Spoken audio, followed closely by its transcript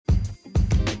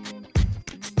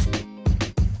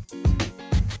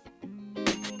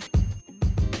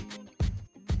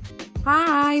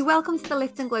Hi, welcome to the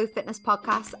Lift and Glow Fitness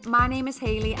podcast. My name is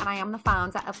Hayley and I am the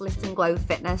founder of Lift and Glow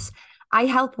Fitness. I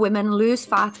help women lose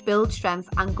fat, build strength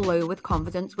and glow with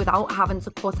confidence without having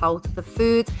to cut out the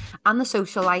food and the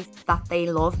social life that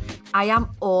they love. I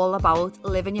am all about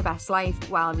living your best life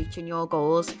while reaching your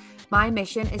goals. My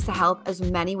mission is to help as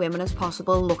many women as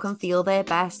possible look and feel their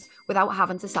best without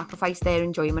having to sacrifice their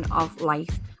enjoyment of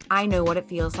life. I know what it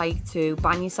feels like to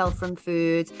ban yourself from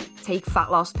food, take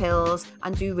fat loss pills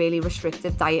and do really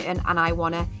restrictive dieting, and I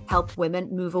want to help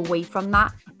women move away from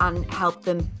that and help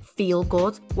them feel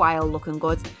good while looking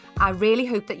good. I really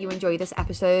hope that you enjoy this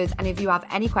episode, and if you have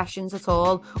any questions at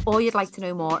all or you'd like to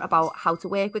know more about how to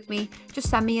work with me, just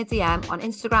send me a DM on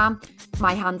Instagram.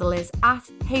 My handle is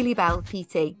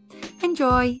 @HayleyBellPT.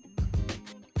 Enjoy.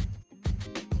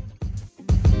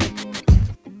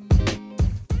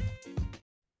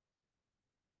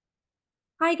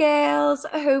 Hi girls,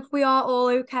 I hope we are all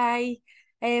okay.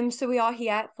 So we are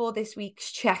here for this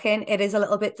week's check-in. It is a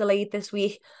little bit delayed this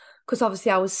week because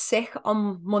obviously I was sick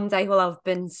on Monday. Well, I've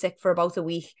been sick for about a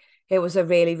week. It was a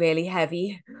really, really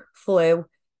heavy flu.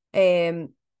 If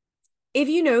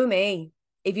you know me,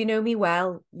 if you know me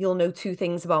well, you'll know two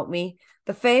things about me.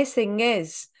 The first thing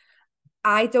is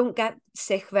I don't get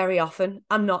sick very often.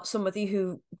 I'm not somebody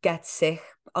who gets sick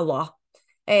a lot.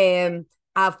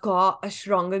 I've got a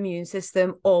strong immune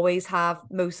system, always have.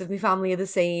 Most of my family are the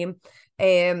same.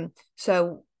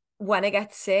 So when I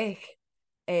get sick,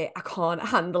 I can't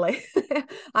handle it.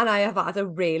 And I have had a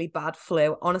really bad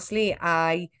flu. Honestly,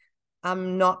 I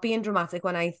am not being dramatic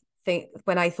when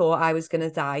I thought I was going to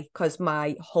die, because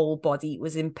my whole body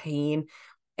was in pain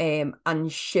and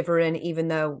shivering, even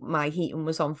though my heating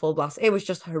was on full blast. It was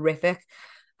just horrific.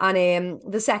 And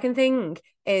the second thing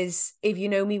is, if you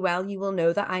know me well, you will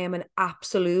know that I am an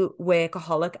absolute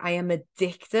workaholic. I am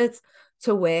addicted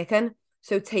to working.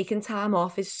 So taking time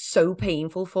off is so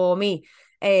painful for me.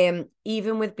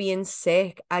 Even with being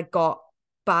sick, I got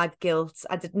bad guilt.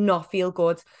 I did not feel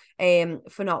good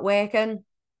for not working.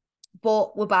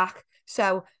 But we're back.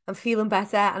 So I'm feeling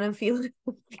better and I'm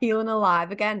feeling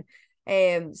alive again.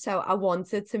 So I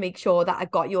wanted to make sure that I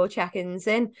got your check-ins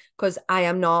in, because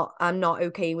I'm not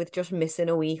okay with just missing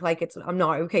a week. I'm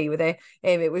not okay with it.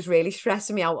 It was really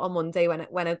stressing me out on Monday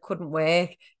when I couldn't work.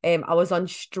 I was on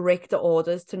strict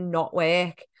orders to not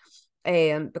work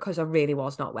because I really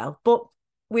was not well. But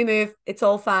we move, it's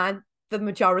all fine. The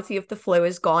majority of the flu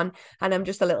is gone and I'm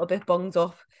just a little bit bunged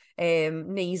up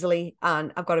nasally,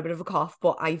 and I've got a bit of a cough,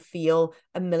 but I feel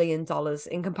 $1 million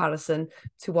in comparison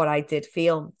to what I did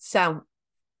feel. So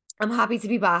I'm happy to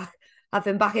be back. I've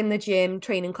been back in the gym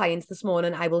training clients this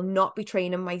morning. I will not be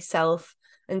training myself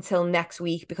until next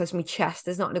week because my chest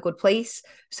is not in a good place.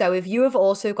 So if you have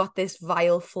also got this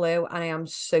vile flu, and I am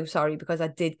so sorry because I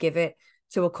did give it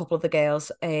to a couple of the girls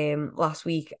last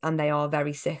week and they are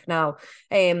very sick now.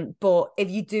 But if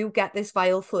you do get this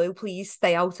vile flu, please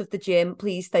stay out of the gym.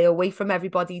 Please stay away from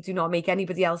everybody. Do not make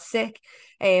anybody else sick.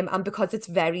 And because it's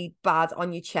very bad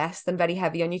on your chest and very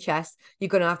heavy on your chest, you're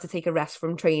going to have to take a rest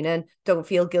from training. Don't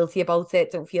feel guilty about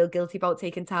it. Don't feel guilty about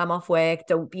taking time off work.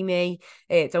 Don't be me.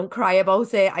 Don't cry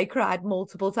about it. I cried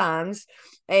multiple times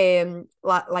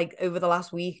like over the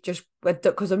last week, just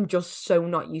because I'm just so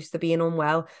not used to being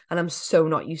unwell and I'm so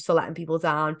not used to letting people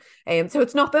down. So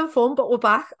it's not been fun, but we're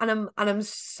back and I'm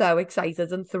so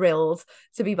excited and thrilled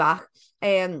to be back.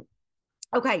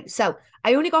 Okay, so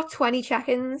I only got 20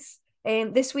 check-ins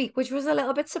this week, which was a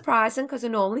little bit surprising because I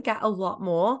normally get a lot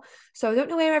more. So I don't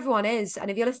know where everyone is. And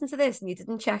if you listen to this and you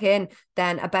didn't check in,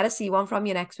 then I better see one from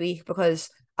you next week, because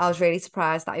I was really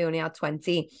surprised that I only had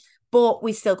 20. But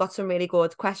we still got some really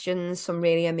good questions, some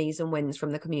really amazing wins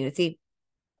from the community.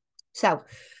 So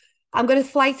I'm going to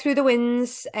fly through the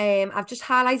wins. I've just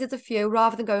highlighted a few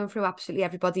rather than going through absolutely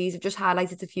everybody's. I've just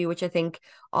highlighted a few which I think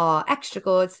are extra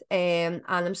good. And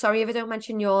I'm sorry if I don't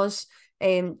mention yours.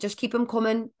 Just keep them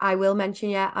coming. I will mention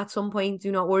you at some point.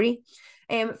 Do not worry.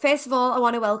 First of all, I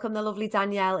want to welcome the lovely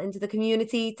Danielle into the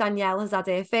community. Danielle has had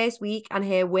her first week and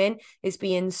her win is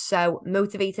being so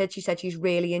motivated. She said she's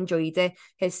really enjoyed it.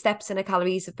 Her steps and her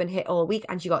calories have been hit all week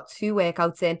and she got 2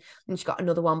 workouts in and she got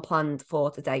another one planned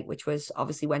for today, which was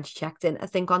obviously when she checked in, I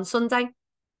think on Sunday.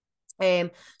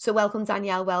 So welcome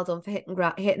Danielle, well done for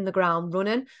hitting the ground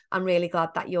running. I'm really glad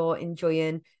that you're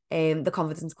enjoying the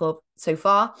Confidence Club so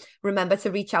far. Remember to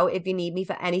reach out if you need me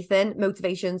for anything.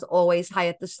 Motivation's always high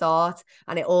at the start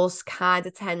and it all kind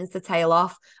of tends to tail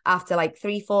off after like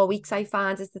 3-4 weeks. I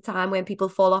find is the time when people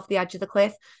fall off the edge of the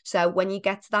cliff. So when you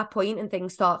get to that point and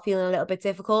things start feeling a little bit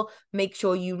difficult, make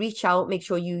sure you reach out, make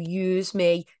sure you use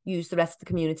me, use the rest of the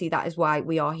community. That is why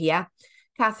we are here.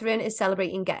 Catherine is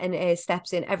celebrating getting her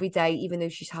steps in every day, even though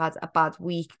she's had a bad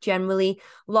week generally.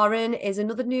 Lauren is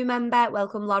another new member.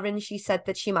 Welcome, Lauren. She said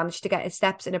that she managed to get her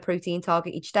steps in a protein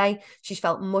target each day. She's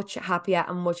felt much happier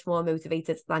and much more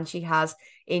motivated than she has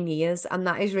in years. And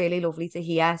that is really lovely to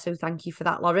hear. So thank you for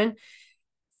that, Lauren.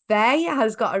 Faye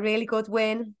has got a really good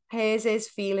win. Hers is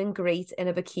feeling great in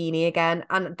a bikini again.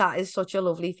 And that is such a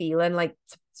lovely feeling. Like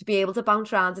to be able to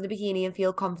bounce around in a bikini and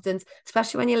feel confident,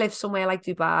 especially when you live somewhere like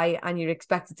Dubai and you're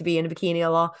expected to be in a bikini a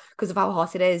lot because of how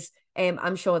hot it is.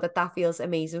 I'm sure that feels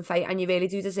amazing, Faye, and you really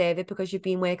do deserve it because you've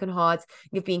been working hard,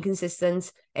 you've been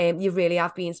consistent, you really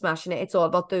have been smashing it. It's all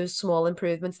about those small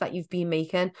improvements that you've been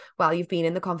making while you've been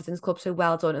in the confidence club. So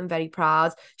well done and very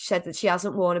proud. She said that she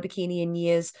hasn't worn a bikini in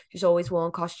years. She's always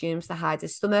worn costumes to hide her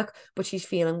stomach, but she's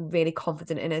feeling really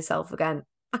confident in herself again.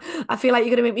 I feel like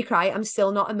you're gonna make me cry. I'm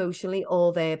still not emotionally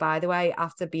all there, by the way,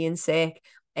 after being sick.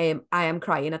 I am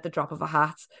crying at the drop of a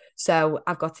hat, so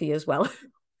I've got tears well.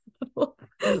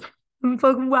 I'm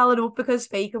fucking well enough because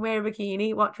Faye can wear a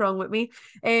bikini. What's wrong with me?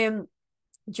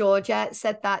 Georgia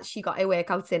said that she got her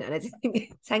workouts in and it's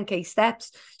 10k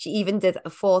steps. She even did a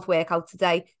fourth workout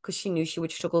today because she knew she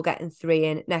would struggle getting 3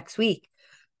 in next week.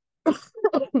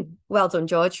 Well done,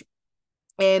 George.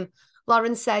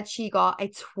 Lauren said she got a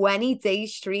 20-day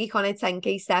streak on her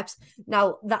 10k steps.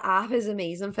 Now the app is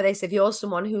amazing for this. If you're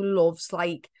someone who loves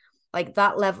like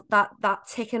that level, that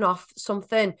ticking off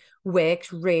something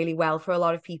works really well for a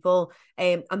lot of people.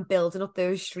 And building up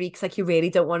those streaks, like you really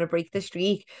don't want to break the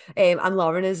streak. And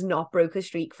Lauren has not broke a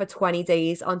streak for 20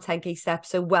 days on 10k steps.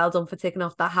 So well done for ticking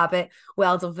off that habit.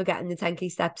 Well done for getting the 10k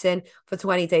steps in for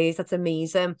 20 days. That's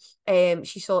amazing.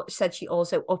 She said she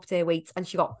also upped her weight and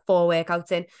she got 4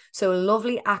 workouts in. So a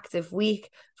lovely active week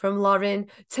from Lauren.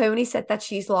 Tony said that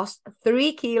she's lost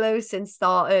 3 kilos since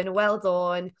starting. Well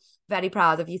done. Very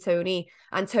proud of you, Tony.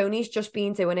 And Tony's just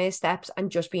been doing her steps and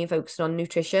just been focusing on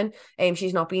nutrition.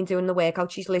 She's not been doing the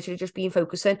workout. She's literally just been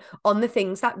focusing on the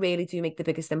things that really do make the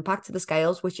biggest impact to the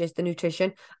scales, which is the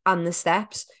nutrition and the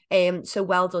steps. So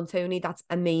well done, Tony. That's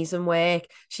amazing work.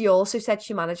 She also said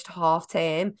she managed half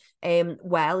term.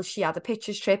 Well, she had a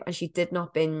pictures trip and she did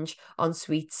not binge on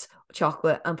sweets,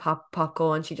 chocolate and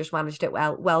popcorn. She just managed it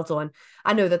well. Well done.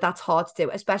 I know that that's hard to do,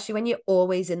 especially when you're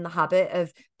always in the habit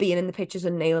of being in the pictures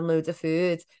and nailing loads of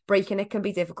food. Breaking it can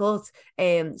be difficult.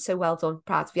 So well done.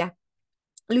 Proud of you.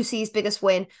 Lucy's biggest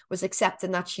win was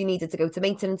accepting that she needed to go to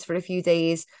maintenance for a few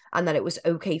days and that it was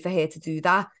okay for her to do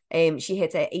that. She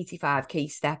hit her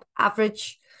 85k step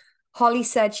average. Holly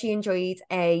said she enjoyed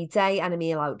a day and a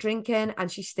meal out drinking and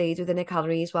she stayed within her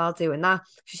calories while doing that.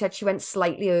 She said she went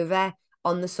slightly over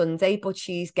on the Sunday, but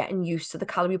she's getting used to the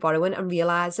calorie borrowing and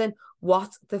realizing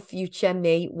what the future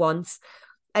may want.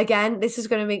 Again, this is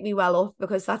going to make me well up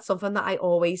because that's something that I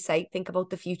always say. Think about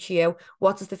the future you.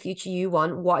 What does the future you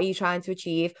want? What are you trying to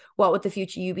achieve? What would the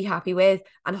future you be happy with?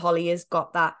 And Holly has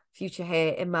got that future her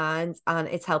in mind and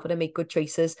it's helping her make good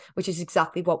choices, which is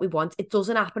exactly what we want. It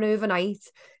doesn't happen overnight.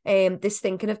 This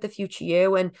thinking of the future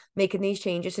you and making these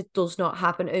changes, it does not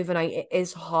happen overnight. It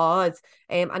is hard.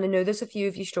 And I know there's a few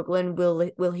of you struggling.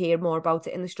 We'll hear more about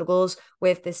it in the struggles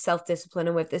with this self-discipline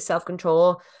and with this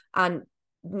self-control. And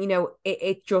you know,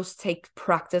 it just takes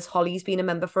practice. Holly's been a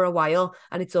member for a while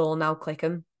and it's all now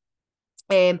clicking.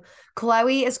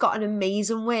 Chloe has got an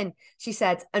amazing win. She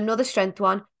said, another strength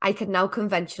one. I can now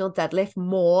conventional deadlift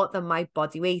more than my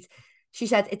body weight. She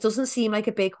said, it doesn't seem like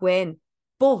a big win,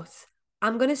 but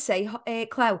I'm going to say,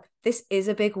 Chloe, this is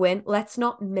a big win. Let's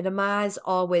not minimize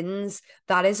our wins.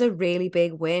 That is a really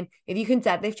big win. If you can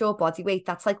deadlift your body weight,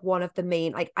 that's like one of the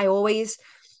main, like I always,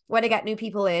 when I get new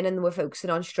people in and we're focusing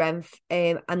on strength,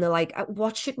 and they're like,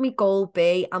 what should my goal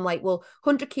be? I'm like, well,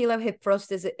 100 kilo hip thrust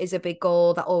is a big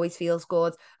goal that always feels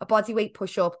good. A body weight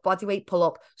push up, body weight pull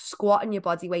up, squatting your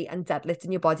body weight and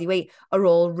deadlifting your body weight are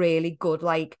all really good,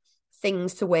 like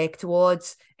things to work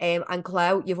towards. And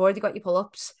Chloe, you've already got your pull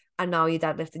ups and now you're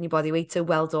deadlifting your body weight. So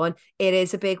well done. It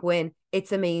is a big win.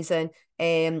 It's amazing.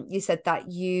 You said that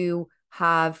you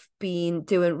have been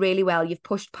doing really well. You've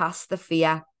pushed past the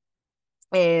fear.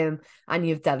 And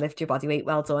you've deadlifted your body weight.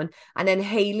 Well done. And then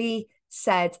Hayley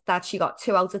said that she got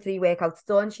 2 out of 3 workouts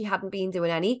done. She hadn't been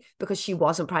doing any because she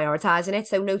wasn't prioritizing it.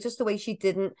 So notice the way she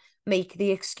didn't make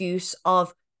the excuse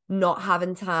of not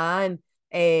having time,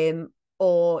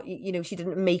 or you know, she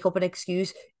didn't make up an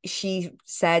excuse. She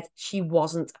said she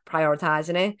wasn't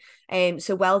prioritizing it.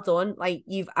 So well done. Like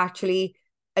you've actually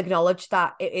acknowledge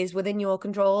that it is within your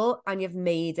control and you've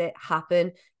made it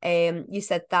happen. You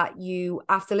said that you,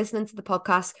 after listening to the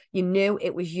podcast, you knew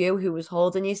it was you who was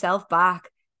holding yourself back.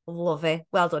 Love it.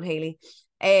 Well done, Hayley.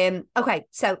 Okay,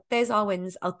 so there's our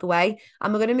wins out the way,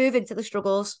 and we're going to move into the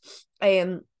struggles.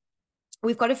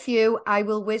 We've got a few. I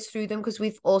will whiz through them because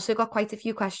we've also got quite a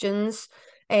few questions,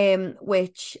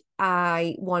 which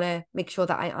I want to make sure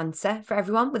that I answer for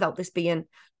everyone without this being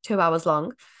 2 hours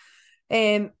long.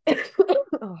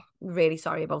 Oh, really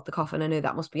sorry about the coughing. I know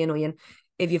that must be annoying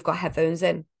if you've got headphones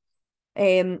in. I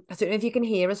don't know if you can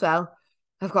hear as well.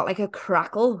 I've got like a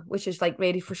crackle, which is like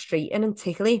really frustrating and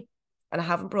tickly, and I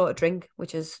haven't brought a drink,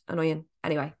 which is annoying.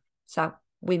 Anyway, so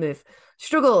we move.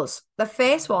 Struggles. The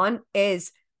first one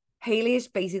is Haley's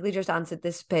basically just answered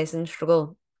this person's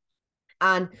struggle.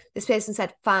 And this person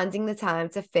said, finding the time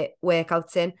to fit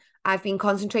workouts in. I've been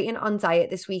concentrating on diet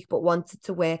this week, but wanted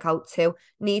to work out too.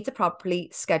 Need to properly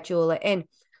schedule it in.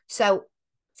 So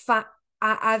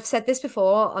I've said this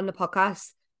before on the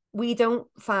podcast. We don't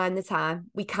find the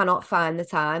time. We cannot find the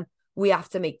time. We have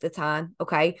to make the time.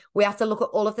 Okay. We have to look at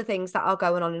all of the things that are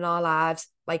going on in our lives,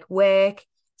 like work,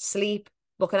 sleep,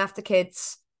 looking after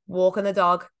kids, walking the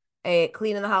dog,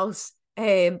 cleaning the house,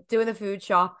 doing the food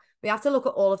shop. We have to look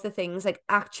at all of the things, like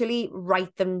actually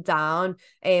write them down.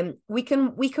 We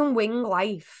can wing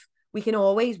life. We can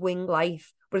always wing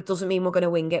life, but it doesn't mean we're going to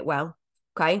wing it well.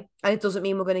 Okay. And it doesn't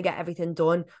mean we're going to get everything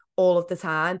done all of the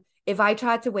time. If I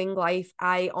tried to wing life,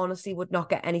 I honestly would not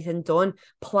get anything done.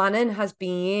 Planning has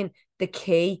been the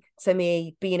key to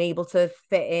me being able to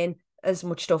fit in as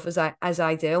much stuff as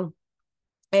I do.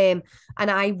 And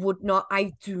I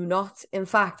do not, in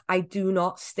fact, I do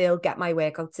not still get my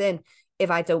workouts in if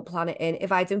I don't plan it in.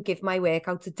 If I don't give my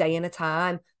workouts a day and a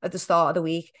time at the start of the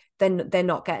week, then they're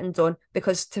not getting done,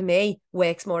 because to me,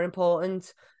 work's more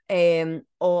important.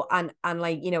 Or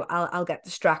like, you know, I'll get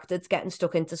distracted getting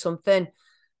stuck into something.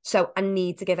 So I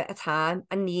need to give it a time.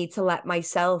 I need to let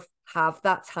myself have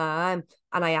that time,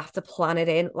 and I have to plan it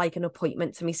in like an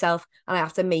appointment to myself, and I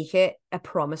have to make it a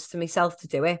promise to myself to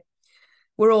do it.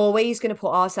 We're always going to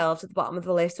put ourselves at the bottom of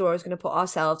the list. We're always going to put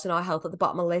ourselves and our health at the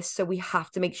bottom of the list. So we have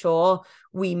to make sure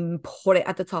we put it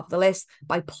at the top of the list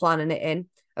by planning it in.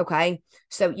 Okay.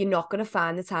 So you're not going to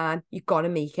find the time. You've got to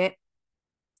make it.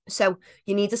 So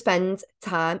you need to spend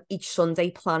time each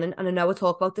Sunday planning. And I know I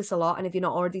talk about this a lot. And if you're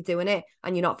not already doing it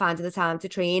and you're not finding the time to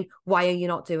train, why are you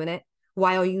not doing it?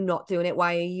 Why are you not doing it?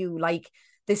 Why are you like,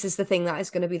 this is the thing that is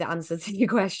going to be the answer to your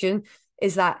question,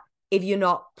 is that if you're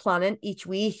not planning each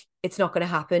week, it's not going to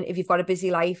happen. If you've got a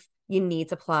busy life, you need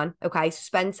to plan. Okay. So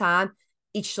spend time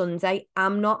each Sunday.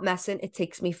 I'm not messing. It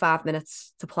takes me 5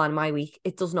 minutes to plan my week.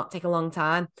 It does not take a long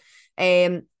time.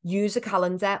 Use a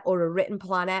calendar or a written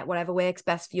planner, whatever works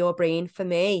best for your brain. For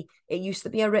me, it used to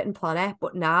be a written planner,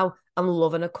 but now I'm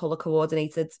loving a color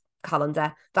coordinated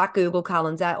calendar. That Google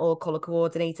Calendar or color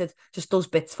coordinated just does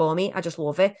bits for me. I just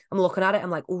love it. I'm looking at it,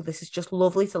 I'm like, oh, this is just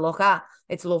lovely to look at.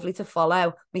 It's lovely to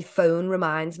follow. My phone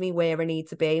reminds me where I need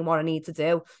to be and what I need to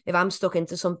do. If I'm stuck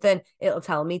into something, it'll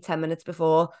tell me 10 minutes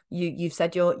before you've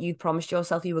said you promised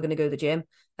yourself you were going to go to the gym.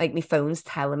 Like, my phone's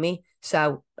telling me,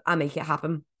 so I make it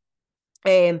happen.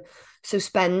 So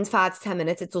spend 5 to 10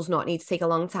 minutes. It does not need to take a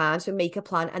long time. So make a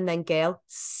plan, and then, girl,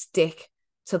 stick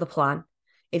to the plan.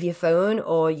 If your phone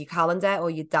or your calendar or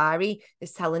your diary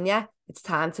is telling you it's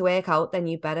time to work out, then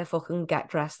you better fucking get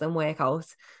dressed and work out.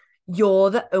 You're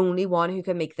the only one who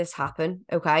can make this happen,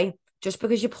 okay? Just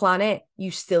because you plan it,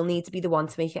 you still need to be the one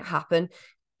to make it happen.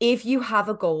 If you have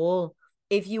a goal,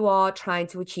 if you are trying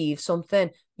to achieve something,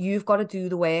 you've got to do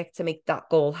the work to make that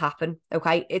goal happen,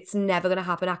 okay? It's never going to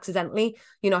happen accidentally.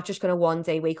 You're not just going to one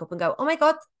day wake up and go, oh my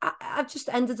God, I've just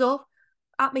ended up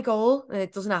at my goal. And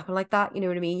it doesn't happen like that. You know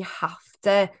what I mean? You have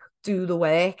to do the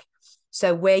work.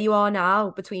 So where you are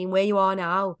now, between where you are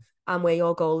now and where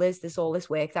your goal is, there's all this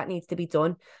work that needs to be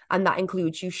done. And that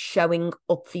includes you showing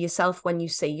up for yourself when you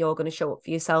say you're going to show up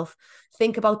for yourself.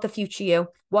 Think about the future you.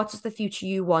 What does the future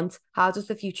you want? How does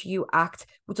the future you act?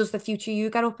 Does the future you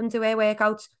get up and do her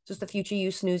workouts? Does the future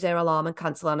you snooze her alarm and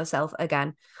cancel on herself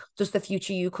again? Does the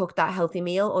future you cook that healthy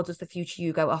meal? Or does the future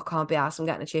you go, oh, can't be arsed, I'm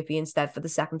getting a chippy instead for the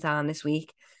second time this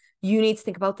week? You need to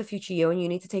think about the future you, and you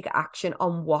need to take action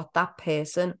on what that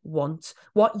person wants,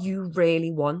 what you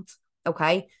really want.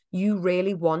 Okay. You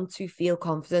really want to feel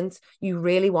confident. You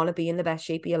really want to be in the best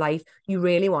shape of your life. You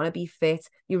really want to be fit.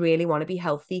 You really want to be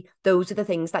healthy. Those are the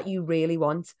things that you really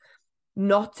want.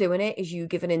 Not doing it is you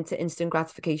giving into instant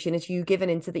gratification. It's you giving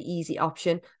into the easy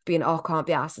option, being, oh, can't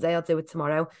be asked today, I'll do it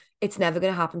tomorrow. It's never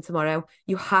going to happen tomorrow.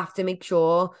 You have to make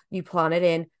sure you plan it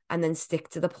in and then stick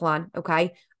to the plan.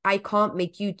 Okay. I can't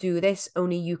make you do this.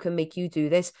 Only you can make you do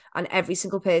this. And every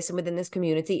single person within this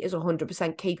community is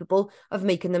 100% capable of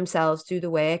making themselves do the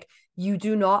work. You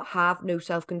do not have no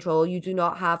self-control. You do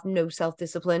not have no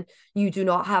self-discipline. You do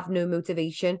not have no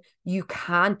motivation. You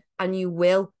can and you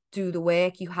will do the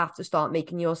work. You have to start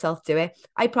making yourself do it.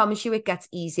 I promise you it gets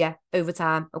easier over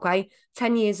time, okay?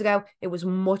 10 years ago, it was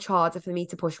much harder for me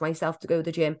to push myself to go to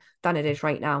the gym than it is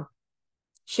right now.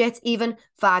 Shit, even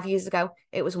 5 years ago,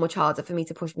 it was much harder for me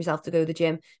to push myself to go to the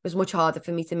gym. It was much harder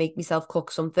for me to make myself cook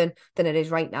something than it is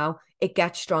right now. It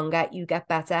gets stronger, you get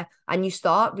better, and you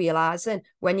start realizing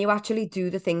when you actually do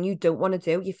the thing you don't want to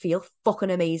do, you feel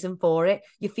fucking amazing for it.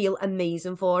 You feel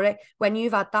amazing for it. When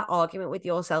you've had that argument with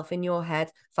yourself in your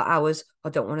head for hours,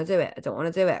 I don't want to do it, I don't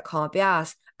want to do it, I can't be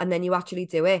arsed, and then you actually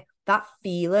do it, that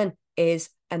feeling is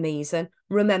amazing.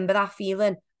 Remember that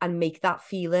feeling and make that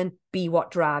feeling be what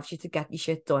drives you to get your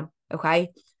shit done, okay?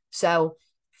 So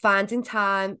finding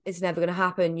time is never going to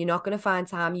happen. You're not going to find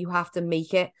time. You have to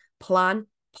make it. Plan,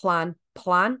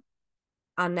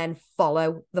 and then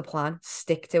follow the plan.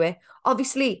 Stick to it.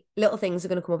 Obviously, little things are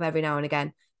going to come up every now and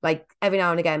again. Like every now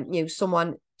and again,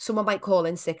 someone might call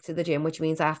in sick to the gym, which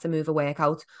means I have to move a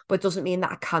workout, but it doesn't mean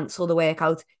that I cancel the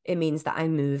workout. It means that I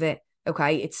move it.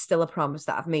 Okay, it's still a promise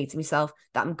that I've made to myself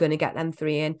that I'm going to get them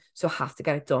 3 in, so I have to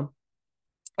get it done.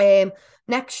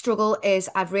 Next struggle is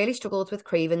I've really struggled with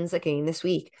cravings again this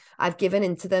week. I've given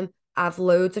into them. I've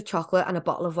loads of chocolate and a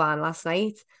bottle of wine last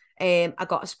night. I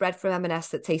got a spread from M&S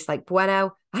that tastes like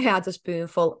Bueno. I had a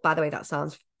spoonful. By the way, that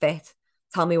sounds fit.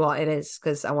 Tell me what it is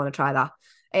because I want to try that.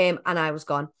 And I was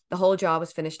gone. The whole jar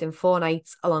was finished in 4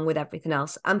 nights, along with everything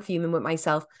else. I'm fuming with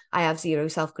myself. I have zero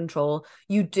self-control.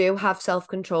 You do have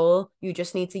self-control. You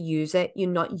just need to use it. You're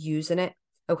not using it,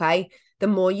 okay? The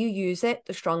more you use it,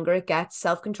 the stronger it gets.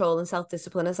 Self-control and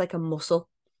self-discipline is like a muscle.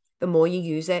 The more you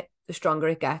use it, the stronger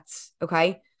it gets,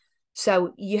 okay?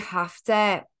 So you have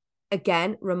to,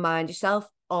 again, remind yourself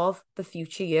of the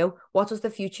future you. What does the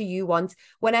future you want?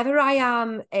 Whenever I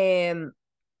am,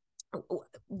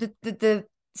 the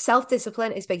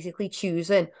self-discipline is basically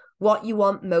choosing what you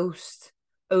want most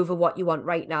over what you want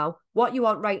right now. What you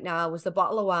want right now was the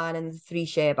bottle of wine and the 3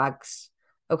 share bags,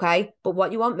 okay? But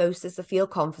what you want most is to feel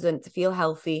confident, to feel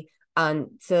healthy, and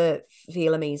to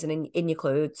feel amazing in your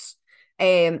clothes.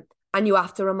 And you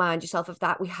have to remind yourself of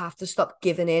that. We have to stop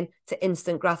giving in to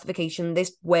instant gratification.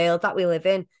 This world that we live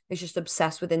in is just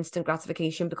obsessed with instant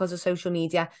gratification because of social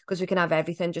media, because we can have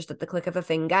everything just at the click of a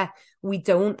finger.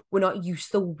 We're not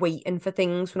used to waiting for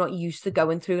things. We're not used to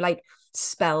going through like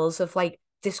spells of like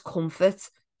discomfort.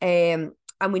 And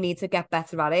we need to get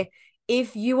better at it.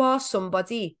 If you are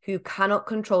somebody who cannot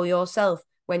control yourself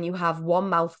when you have 1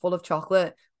 mouthful of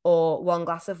chocolate or 1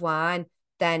 glass of wine,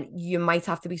 then you might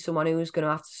have to be someone who's going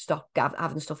to have to stop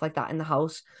having stuff like that in the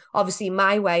house. Obviously,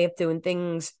 my way of doing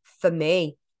things for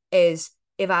me is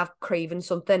if I've craving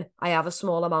something, I have a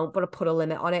small amount, but I put a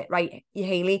limit on it, right?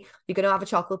 Hayley, you're going to have a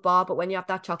chocolate bar, but when you have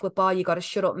that chocolate bar, you got to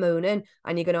shut up moaning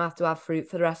and you're going to have fruit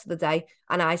for the rest of the day.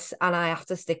 And I have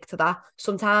to stick to that.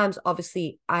 Sometimes,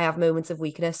 obviously, I have moments of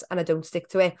weakness and I don't stick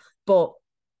to it, but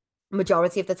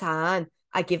majority of the time,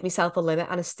 I give myself a limit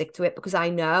and I stick to it because I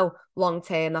know long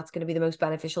term that's going to be the most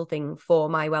beneficial thing for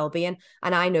my well-being.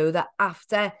 And I know that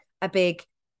after a big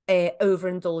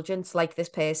overindulgence like this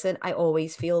person, I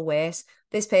always feel worse.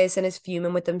 This person is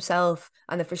fuming with themselves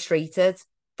and they're frustrated.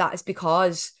 That is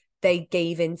because they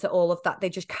gave into all of that. They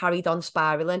just carried on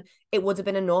spiraling. It would have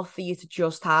been enough for you to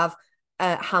just have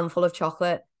a handful of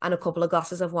chocolate and a couple of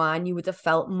glasses of wine. You would have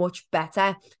felt much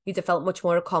better. You'd have felt much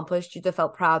more accomplished. You'd have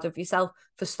felt proud of yourself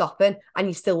for stopping, and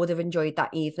you still would have enjoyed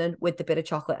that evening with the bit of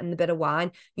chocolate and the bit of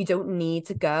wine. You don't need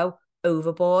to go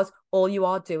overboard. All you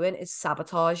are doing is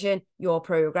sabotaging your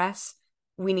progress.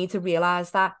 We need to realize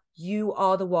that you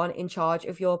are the one in charge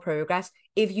of your progress.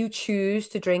 If you choose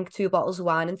to drink 2 bottles of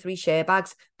wine and 3 share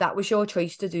bags, that was your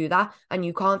choice to do that, and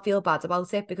you can't feel bad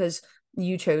about it because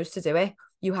you chose to do it.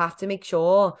 You have to make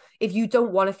sure, if you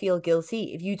don't want to feel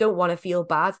guilty, if you don't want to feel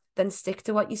bad, then stick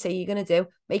to what you say you're going to do.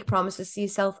 Make promises to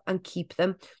yourself and keep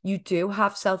them. You do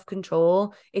have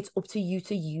self-control. It's up to you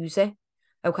to use it,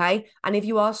 okay? And if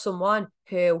you are someone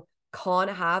who can't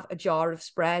have a jar of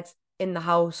spread in the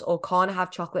house or can't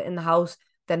have chocolate in the house,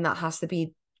 then that has to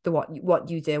be what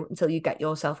you do until you get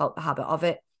yourself out the habit of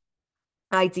it.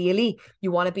 Ideally,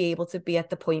 you want to be able to be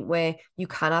at the point where you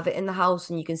can have it in the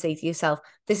house and you can say to yourself,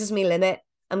 this is my limit.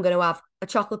 I'm going to have a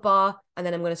chocolate bar and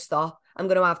then I'm going to stop. I'm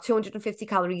going to have 250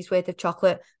 calories worth of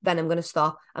chocolate, then I'm going to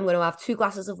stop. I'm going to have 2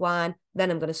 glasses of wine, then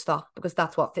I'm going to stop because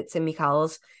that's what fits in my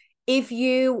calories. If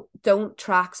you don't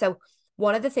track, so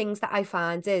one of the things that I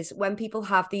find is when people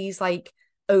have these like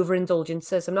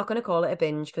overindulgences. I'm not going to call it a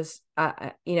binge because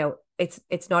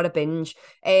it's not a binge.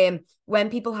 When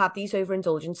people have these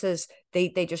overindulgences,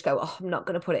 they just go, oh, I'm not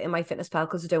going to put it in MyFitnessPal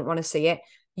because I don't want to see it.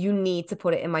 You need to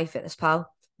put it in MyFitnessPal.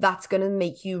 That's going to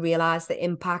make you realize the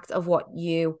impact of what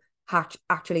you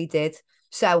actually did.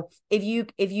 So if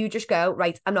you just go,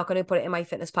 right, I'm not going to put it in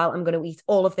MyFitnessPal, I'm going to eat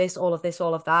all of this, all of this,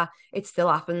 all of that, it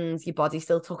still happens. Your body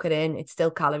still took it in. It's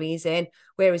still calories in.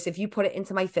 Whereas if you put it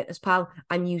into MyFitnessPal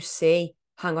and you see,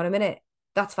 hang on a minute,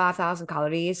 that's 5,000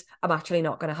 calories. I'm actually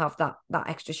not going to have that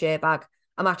extra share bag.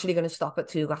 I'm actually going to stop at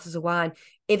 2 glasses of wine.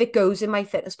 If it goes in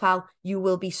MyFitnessPal, you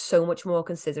will be so much more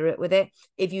considerate with it.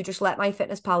 If you just let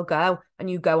MyFitnessPal go and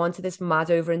you go onto this mad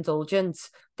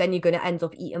overindulgence, then you're going to end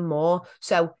up eating more.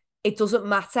 So it doesn't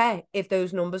matter if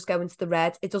those numbers go into the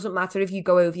red. It doesn't matter if you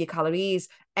go over your calories.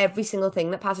 Every single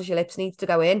thing that passes your lips needs to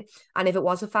go in. And if it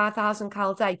was a 5,000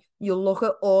 cal day, you'll look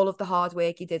at all of the hard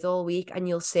work you did all week and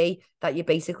you'll see that you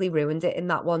basically ruined it in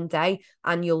that one day,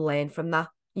 and you'll learn from that.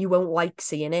 You won't like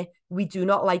seeing it. We do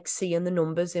not like seeing the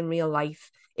numbers in real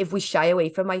life. If we shy away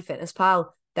from MyFitnessPal,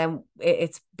 then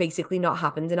it's basically not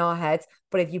happened in our head.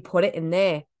 But if you put it in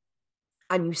there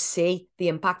and you see the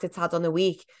impact it's had on the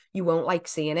week, you won't like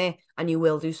seeing it and you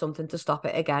will do something to stop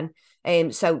it again.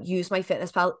 So use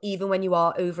MyFitnessPal even when you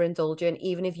are overindulgent,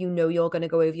 even if you know you're going to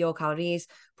go over your calories,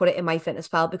 put it in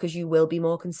MyFitnessPal because you will be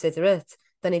more considerate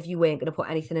than if you weren't going to put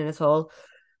anything in at all.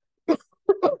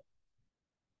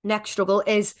 Next struggle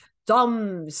is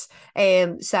DOMS.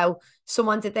 So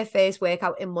someone did their first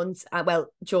workout in months.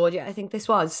 Georgia, I think this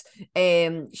was.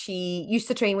 She used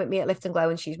to train with me at Lift and Glow,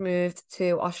 and she's moved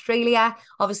to Australia.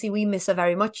 Obviously, we miss her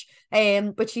very much.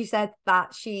 But she said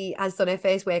that she has done her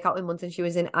first workout in months, and she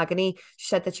was in agony. She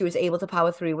said that she was able to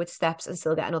power through with steps and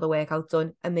still get another workout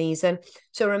done. Amazing.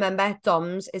 So remember,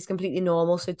 DOMS is completely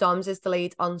normal. So DOMS is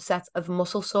delayed onset of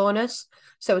muscle soreness.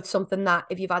 So it's something that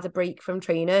if you've had a break from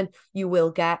training, you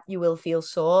will feel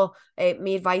sore. My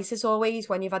advice is always,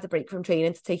 when you've had a break from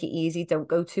training, to take it easy. Don't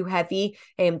go too heavy.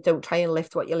 Don't try and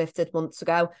lift what you lifted months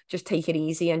ago. Just take it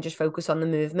easy and just focus on the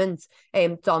movement.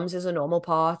 DOMS is a normal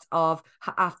part of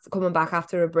after coming back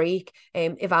after a break.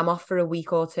 If I'm off for a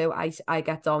week or two, I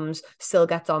get DOMS. Still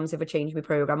get DOMS if I change my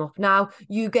program up. Now,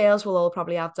 you girls will all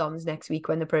probably have DOMS next week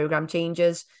when the program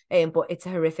changes. But it's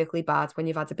horrifically bad when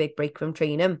you've had a big break from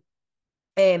training.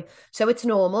 So it's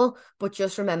normal, but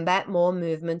just remember, more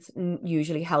movement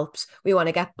usually helps. We want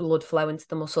to get blood flow into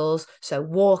the muscles. So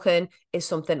walking is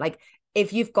something like,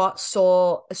 if you've got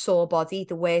a sore body,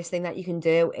 the worst thing that you can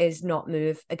do is not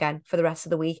move again for the rest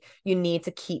of the week. You need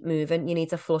to keep moving. You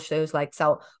need to flush those legs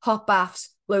out. Hot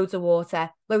baths, loads of water,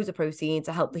 loads of protein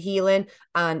to help the healing,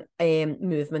 and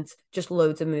movement, just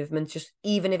loads of movement. Just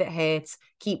even if it hurts,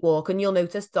 keep walking. You'll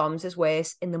notice DOMS is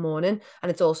worse in the morning, and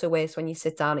it's also worse when you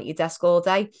sit down at your desk all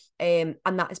day. And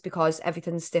that is because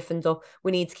everything's stiffened up.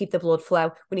 We need to keep the blood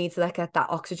flow. We need to get that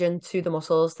oxygen to the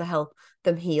muscles to help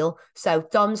them heal. So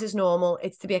DOMS is normal.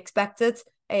 It's to be expected.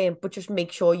 But just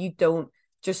make sure you don't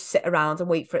just sit around and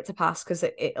wait for it to pass, because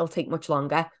it'll take much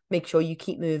longer. Make sure you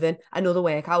keep moving. Another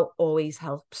workout always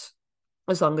helps,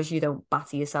 as long as you don't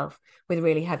batter yourself with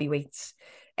really heavy weights.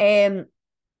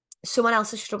 Someone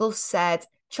else's struggle said,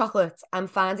 chocolate. I'm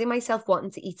finding myself wanting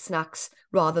to eat snacks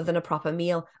rather than a proper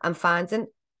meal. I'm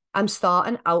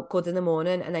starting out good in the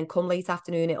morning, and then come late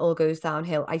afternoon, it all goes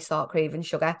downhill. I start craving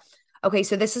sugar. Okay,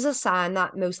 so this is a sign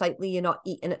that most likely you're not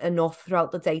eating enough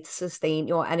throughout the day to sustain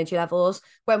your energy levels.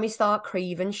 When we start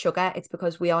craving sugar, it's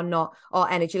because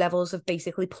our energy levels have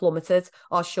basically plummeted.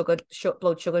 Our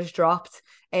blood sugar's dropped.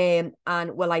 And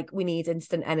we're like, we need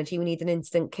instant energy. We need an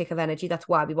instant kick of energy. That's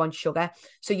why we want sugar.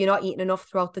 So you're not eating enough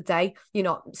throughout the day. You're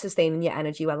not sustaining your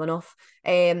energy well enough.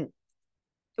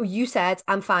 You said,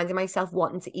 I'm finding myself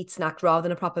wanting to eat snacks rather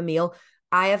than a proper meal.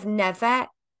 I have never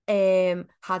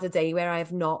had a day where I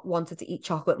have not wanted to eat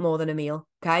chocolate more than a meal.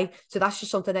 Okay, so that's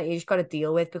just something that you just got to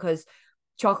deal with, because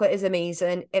chocolate is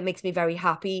amazing. It makes me very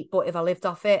happy, but if I lived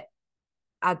off it,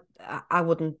 I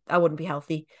wouldn't be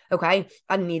healthy. Okay,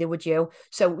 and neither would you.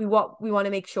 So what we want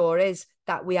to make sure is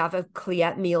that we have a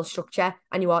clear meal structure,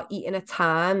 and you are eating at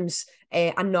times,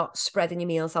 and not spreading your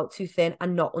meals out too thin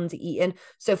and not under eating.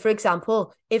 So for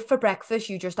example, if for breakfast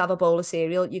you just have a bowl of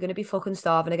cereal, you're going to be fucking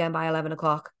starving again by 11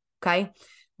 o'clock. Okay,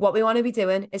 what we want to be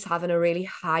doing is having a really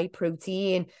high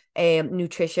protein,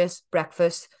 nutritious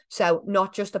breakfast. So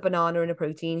not just a banana and a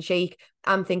protein shake.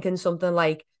 I'm thinking something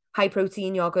like high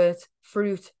protein yogurt,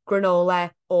 fruit, granola,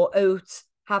 or oats.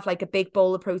 Have like a big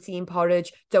bowl of protein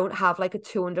porridge. Don't have like a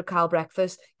 200 cal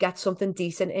breakfast. Get something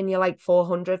decent in your like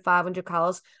 400, 500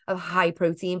 calories of high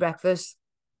protein breakfast.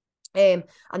 And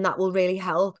that will really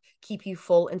help keep you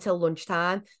full until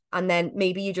lunchtime. And then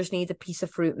maybe you just need a piece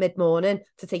of fruit mid-morning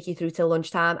to take you through till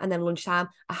lunchtime. And then lunchtime,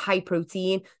 a high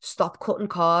protein. Stop cutting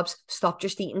carbs. Stop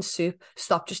just eating soup.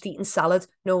 Stop just eating salad.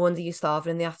 No wonder you're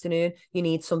starving in the afternoon. You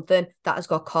need something that has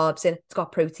got carbs in. It's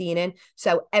got protein in.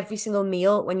 So every single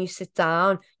meal, when you sit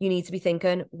down, you need to be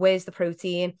thinking, where's the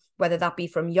protein? Whether that be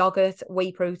from yogurt,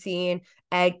 whey protein,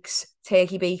 eggs,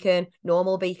 turkey bacon,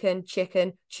 normal bacon,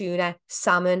 chicken, tuna,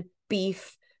 salmon,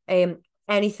 beef,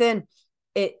 anything.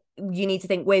 You need to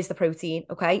think, where's the protein,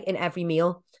 okay, in every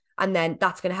meal. And then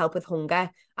that's going to help with hunger.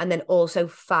 And then also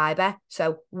fiber.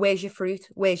 So where's your fruit?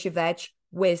 Where's your veg?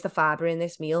 Where's the fiber in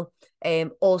this meal?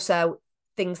 Also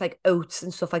things like oats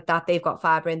and stuff like that, they've got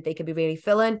fiber in, they can be really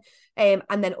filling. And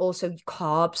then also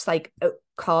carbs, like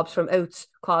carbs from oats,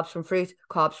 carbs from fruit,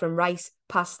 carbs from rice,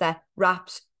 pasta,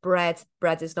 wraps, bread.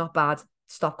 Bread is not bad.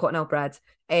 Stop cutting out bread.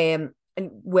 And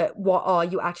what are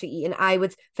you actually eating?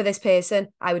 For this person,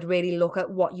 I would really look at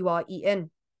what you are eating.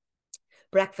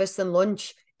 Breakfast and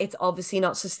lunch, it's obviously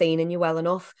not sustaining you well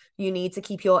enough. You need to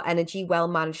keep your energy well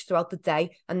managed throughout the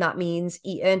day. And that means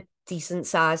eating decent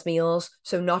sized meals.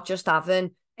 So not just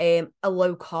having a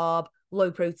low carb, low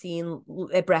protein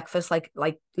breakfast, like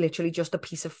literally just a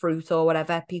piece of fruit or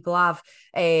whatever people have,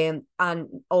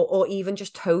 or even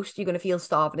just toast. You're going to feel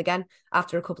starving again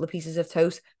after a couple of pieces of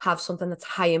toast. Have something that's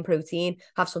high in protein,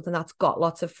 have something that's got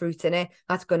lots of fruit in it.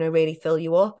 That's going to really fill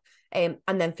you up. And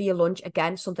then for your lunch,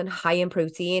 again, something high in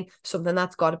protein, something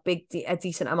that's got a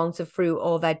decent amount of fruit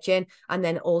or veg in, and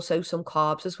then also some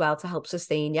carbs as well to help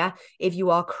sustain you. If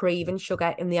you are craving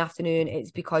sugar in the afternoon,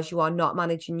 it's because you are not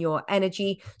managing your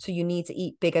energy. So you need to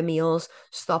eat bigger meals.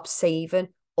 Stop saving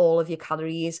all of your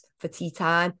calories for tea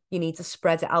time. You need to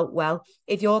spread it out well.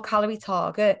 If your calorie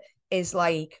target is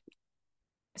like,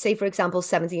 say, for example,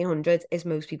 1700 is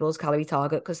most people's calorie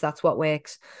target, because that's what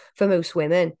works for most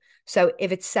women. So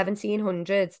if it's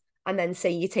 1700 and then say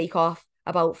you take off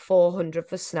about 400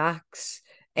 for snacks,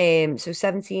 so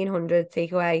 1700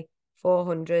 take away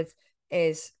 400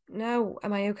 is, no,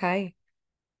 am I okay?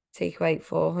 Take away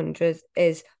 400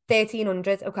 is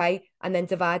 1300, okay? And then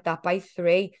divide that by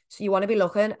 3. So you want to be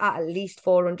looking at least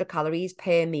 400 calories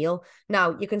per meal.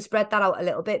 Now, you can spread that out a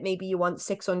little bit. Maybe you want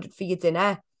 600 for your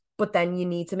dinner, but then you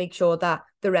need to make sure that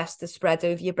the rest is spread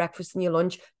over your breakfast and your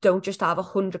lunch. Don't just have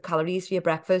 100 calories for your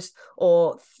breakfast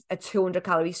or a 200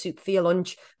 calorie soup for your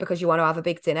lunch because you want to have a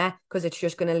big dinner, because it's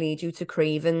just going to lead you to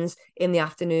cravings in the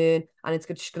afternoon, and it's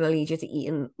just going to lead you to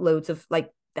eating loads of, like,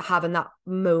 having that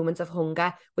moment of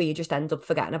hunger where you just end up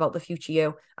forgetting about the future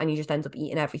you, and you just end up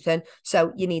eating everything.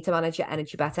 So you need to manage your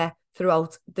energy better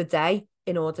throughout the day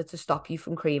in order to stop you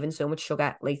from craving so much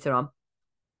sugar later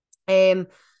on.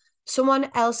 Someone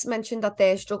else mentioned that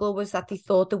their struggle was that they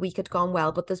thought the week had gone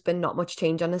well, but there's been not much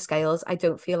change on the scales. I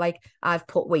don't feel like I've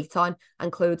put weight on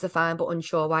and clothes are fine, but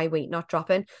unsure why weight not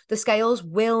dropping. The scales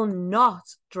will not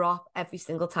drop every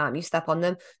single time you step on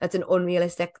them. That's an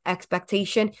unrealistic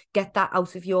expectation. Get that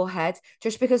out of your head.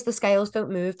 Just because the scales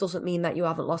don't move doesn't mean that you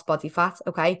haven't lost body fat,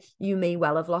 okay? You may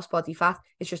well have lost body fat.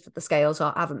 It's just that the scales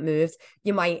haven't moved.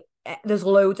 There's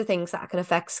loads of things that can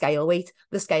affect scale weight.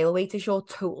 The scale weight is your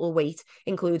total weight,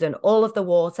 including all of the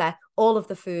water, all of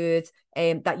the food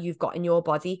that you've got in your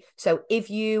body. So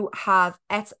if you have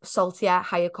saltier,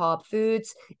 higher carb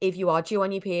foods, if you are due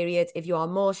on your period, if you are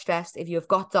more stressed, if you've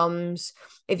got DOMS,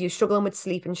 if you're struggling with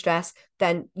sleep and stress,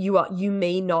 then you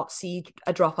may not see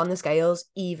a drop on the scales,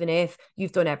 even if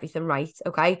you've done everything right.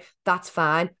 Okay, that's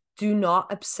fine. Do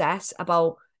not obsess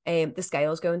about the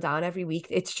scales going down every week.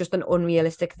 It's just an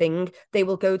unrealistic thing. They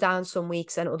will go down some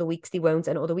weeks and other weeks they won't,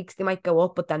 and other weeks they might go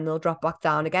up, but then they'll drop back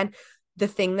down again. The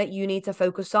thing that you need to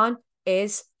focus on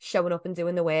is showing up and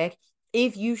doing the work.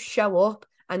 If you show up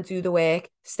and do the work,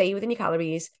 stay within your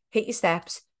calories, hit your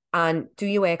steps, and do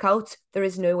your workout, there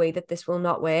is no way that this will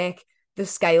not work. The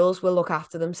scales will look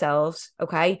after themselves,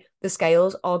 okay? The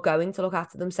scales are going to look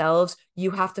after themselves.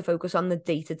 You have to focus on the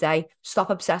day-to-day. Stop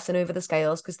obsessing over the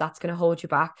scales, because that's going to hold you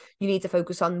back. You need to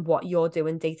focus on what you're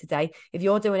doing day-to-day. If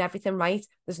you're doing everything right,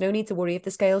 there's no need to worry if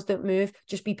the scales don't move.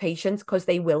 Just be patient, because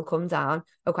they will come down,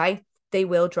 okay? They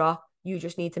will drop. You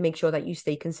just need to make sure that you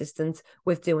stay consistent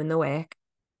with doing the work.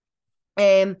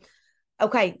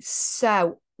 Okay,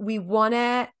 so we want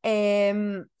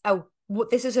to...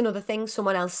 this is another thing.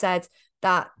 Someone else said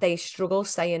that they struggle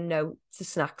saying no to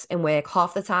snacks in work.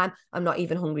 Half the time, I'm not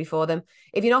even hungry for them.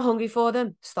 If you're not hungry for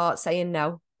them, start saying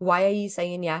no. Why are you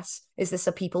saying yes? Is this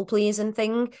a people pleasing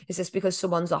thing? Is this because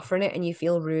someone's offering it and you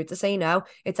feel rude to say no?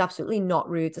 It's absolutely not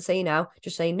rude to say no.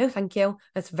 Just say no, thank you.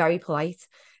 That's very polite.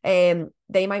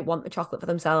 They might want the chocolate for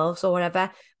themselves or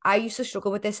whatever. I used to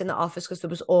struggle with this in the office because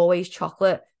there was always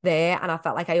chocolate there, and I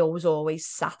felt like I always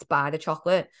sat by the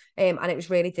chocolate. And it was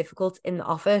really difficult in the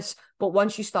office. But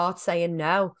once you start saying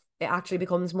no, it actually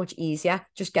becomes much easier.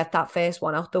 Just get that first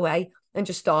one out the way and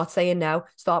just start saying no,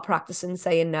 start practicing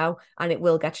saying no, and it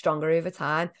will get stronger over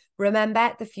time.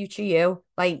 Remember the future you,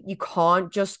 like you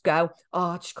can't just go,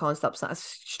 oh, I just can't stop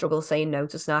struggle saying no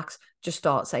to snacks. Just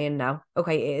start saying no.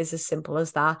 Okay, it is as simple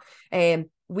as that.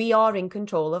 We are in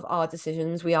control of our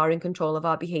decisions. We are in control of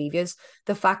our behaviors.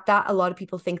 The fact that a lot of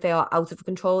people think they are out of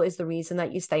control is the reason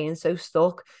that you're staying so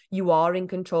stuck. You are in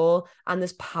control, and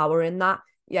there's power in that.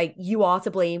 Like, you are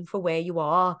to blame for where you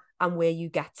are and where you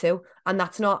get to. And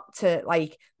that's not to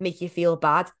like make you feel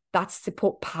bad. That's to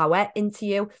put power into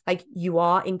you. Like, you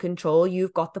are in control.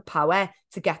 You've got the power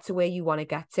to get to where you want to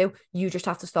get to. You just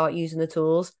have to start using the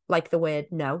tools, like the word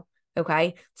no.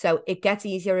 Okay. So it gets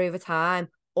easier over time.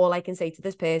 All I can say to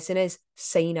this person is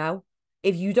say no.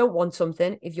 If you don't want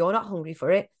something, if you're not hungry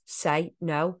for it, say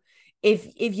no. If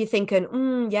you're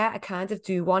thinking, yeah, I kind of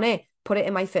do want it, put it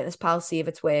in my fitness pal, see if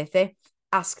it's worth it.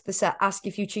 Ask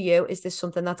your future you, is this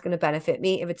something that's going to benefit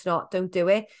me? If it's not, don't do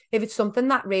it. If it's something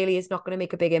that really is not going to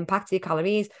make a big impact to your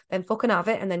calories, then fucking have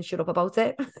it and then shut up about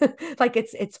it. Like,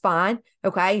 it's fine.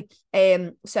 Okay.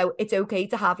 So it's okay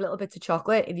to have little bits of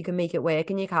chocolate if you can make it work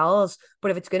in your calories.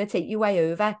 But if it's going to take you way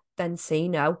over, then say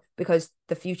no, because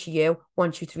the future you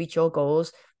wants you to reach your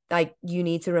goals. Like, you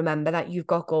need to remember that you've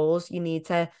got goals. You need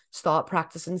to start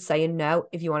practicing saying no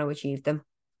if you want to achieve them.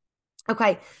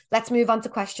 Okay, let's move on to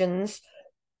questions.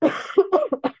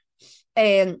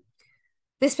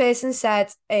 This person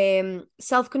said,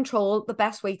 self-control, the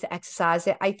best way to exercise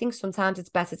it. I think sometimes it's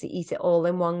better to eat it all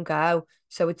in one go,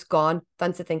 so it's gone,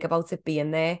 than to think about it being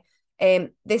there.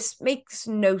 This makes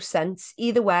no sense.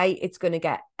 Either way, it's going to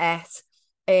get ate.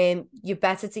 You're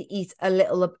better to eat a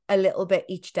little bit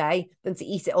each day than to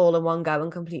eat it all in one go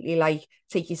and completely like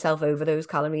take yourself over those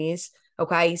calories.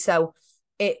 Okay, so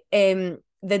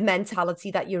the mentality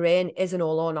that you're in is an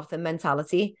all or nothing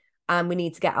mentality. And we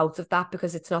need to get out of that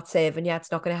because it's not serving you.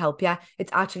 It's not going to help you.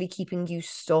 It's actually keeping you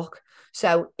stuck.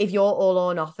 So if you're all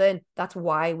or nothing, that's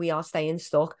why we are staying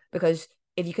stuck. Because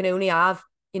if you can only have,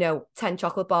 10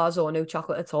 chocolate bars or no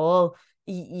chocolate at all,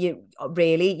 you're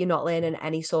not learning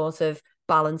any sort of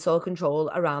balance or control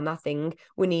around that thing.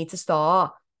 We need to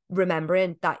start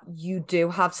remembering that you do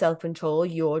have self-control.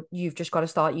 You've just got to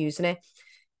start using it.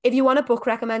 If you want a book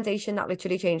recommendation that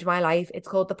literally changed my life, it's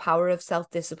called The Power of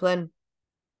Self-Discipline.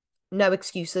 No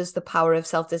Excuses, The Power of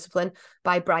Self-Discipline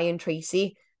by Brian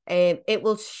Tracy. It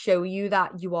will show you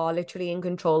that you are literally in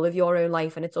control of your own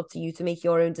life, and it's up to you to make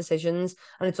your own decisions,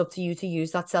 and it's up to you to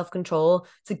use that self-control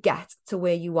to get to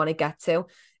where you want to get to.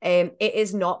 It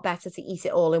is not better to eat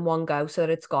it all in one go so that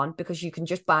it's gone, because you can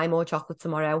just buy more chocolate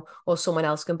tomorrow, or someone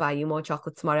else can buy you more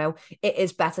chocolate tomorrow. It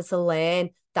is better to learn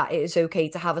that it is okay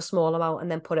to have a small amount and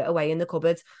then put it away in the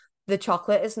cupboard. The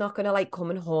chocolate is not going to like come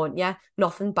and haunt you.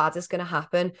 Nothing bad is going to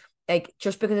happen. Like,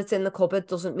 just because it's in the cupboard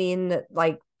doesn't mean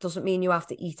you have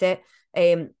to eat it.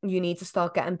 You need to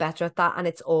start getting better at that, and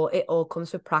it all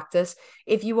comes with practice.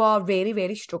 If you are really,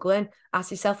 really struggling,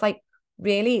 ask yourself, like,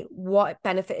 really, what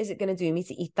benefit is it going to do me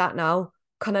to eat that now?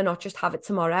 Can I not just have it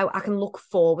tomorrow? I can look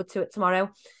forward to it tomorrow.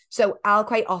 So I'll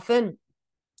quite often,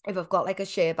 if I've got like a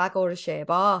share bag or a share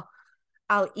bar,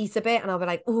 I'll eat a bit and I'll be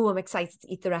like, oh, I'm excited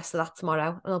to eat the rest of that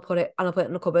tomorrow. And I'll put it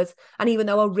in the cupboard. And even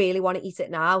though I really want to eat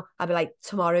it now, I'll be like,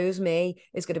 tomorrow's me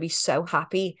is going to be so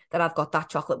happy that I've got that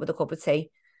chocolate with a cup of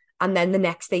tea. And then the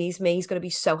next day's me is going to be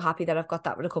so happy that I've got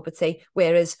that with a cup of tea.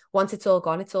 Whereas once it's all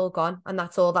gone, it's all gone. And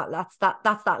that's all that's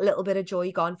that little bit of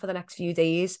joy gone for the next few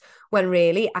days, when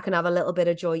really I can have a little bit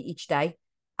of joy each day.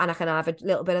 And I can have a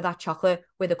little bit of that chocolate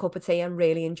with a cup of tea and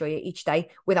really enjoy it each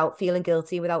day without feeling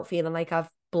guilty, without feeling like I've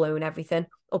blown everything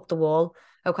up the wall.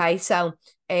 Okay, so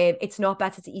it's not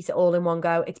better to eat it all in one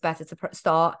go. It's better to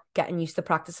start getting used to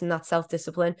practicing that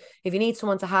self-discipline. If you need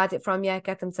someone to hide it from you,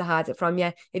 get them to hide it from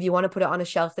you. If you want to put it on a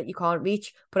shelf that you can't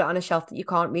reach, put it on a shelf that you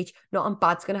can't reach. Nothing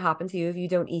bad's going to happen to you if you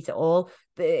don't eat it all.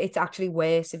 It's actually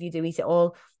worse if you do eat it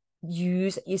all.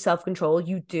 Use your self-control.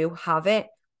 You do have it.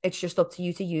 It's just up to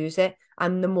you to use it.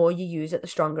 And the more you use it, the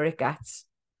stronger it gets.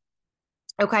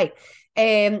 Okay.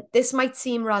 This might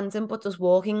seem random, but does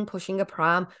walking, pushing a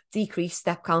pram decrease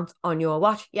step count on your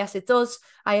watch? Yes, it does.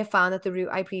 I have found that the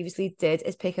route I previously did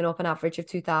is picking up an average of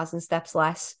 2,000 steps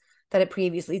less than it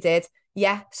previously did.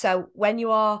 Yeah, so when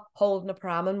you are holding a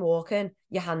pram and walking,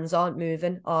 your hands aren't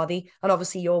moving, are they? And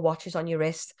obviously your watch is on your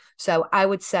wrist. So I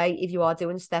would say if you are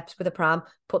doing steps with a pram,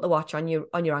 put the watch on your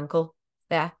ankle.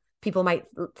 Yeah. People might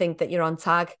think that you're on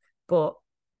tag, but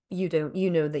you don't.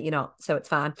 You know that you're not, so it's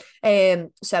fine.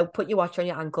 So put your watch on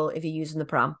your ankle if you're using the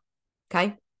pram.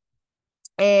 Okay.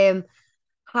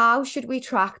 How should we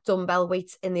track dumbbell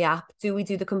weights in the app? Do we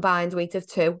do the combined weight of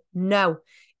two? No.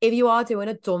 If you are doing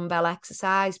a dumbbell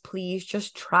exercise, please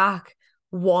just track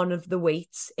one of the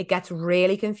weights. It gets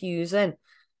really confusing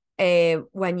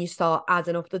when you start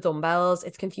adding up the dumbbells.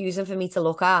 It's confusing for me to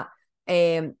look at,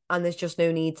 and there's just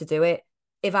no need to do it.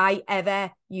 If I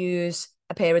ever use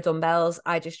a pair of dumbbells,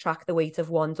 I just track the weight of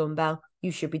one dumbbell.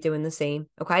 You should be doing the same,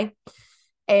 okay?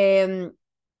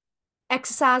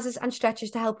 Exercises and stretches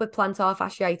to help with plantar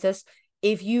fasciitis.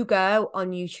 If you go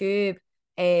on YouTube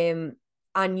and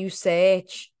you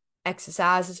search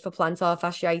exercises for plantar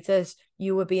fasciitis,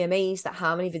 you would be amazed at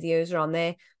how many videos are on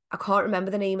there. I can't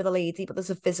remember the name of the lady, but there's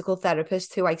a physical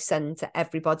therapist who I send to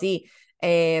everybody,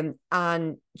 and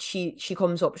she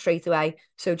comes up straight away.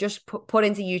 So just put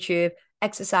into YouTube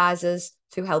exercises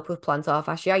to help with plantar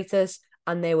fasciitis,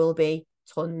 and there will be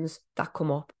tons that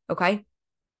come up. Okay.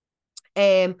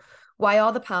 Why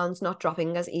are the pounds not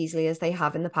dropping as easily as they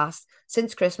have in the past?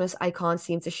 Since Christmas, I can't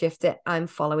seem to shift it. I'm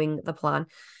following the plan.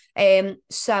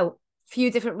 So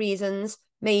few different reasons.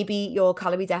 Maybe your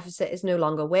calorie deficit is no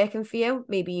longer working for you.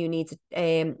 Maybe you need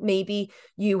to, maybe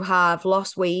you have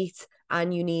lost weight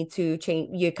and you need to change,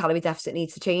 your calorie deficit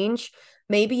needs to change.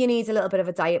 Maybe you need a little bit of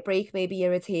a diet break. Maybe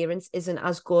your adherence isn't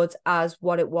as good as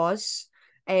what it was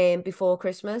before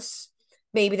Christmas.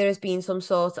 Maybe there has been some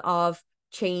sort of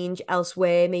change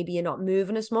elsewhere. Maybe you're not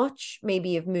moving as much.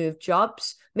 Maybe you've moved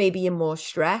jobs. Maybe you're more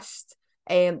stressed.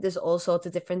 There's all sorts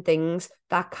of different things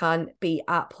that can be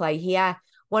at play here.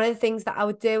 One of the things that I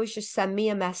would do is just send me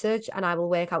a message and I will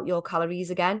work out your calories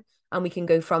again and we can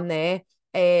go from there.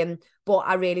 But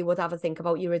I really would have a think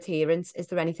about your adherence. Is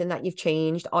there anything that you've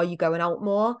changed? Are you going out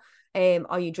more?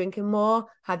 Are you drinking more?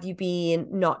 Have you been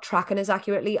not tracking as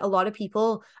accurately? A lot of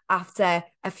people, after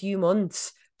a few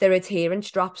months, their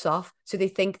adherence drops off. So they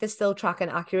think they're still tracking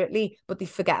accurately, but they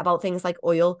forget about things like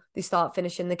oil. They start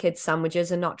finishing the kids'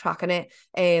 sandwiches and not tracking it.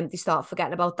 They start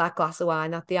forgetting about that glass of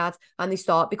wine that they had, and they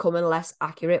start becoming less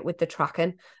accurate with the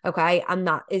tracking. Okay. And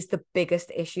that is the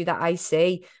biggest issue that I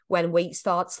see when weight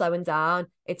starts slowing down.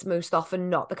 It's most often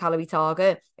not the calorie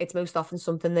target. It's most often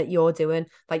something that you're doing,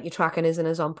 like your tracking isn't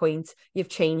as on point. You've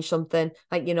changed something,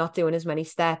 like you're not doing as many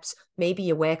steps. Maybe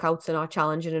your workouts are not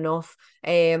challenging enough.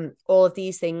 All of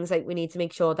these things, like we need to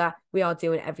make sure that we are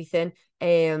doing everything.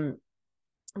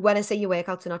 When I say your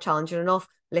workouts are not challenging enough,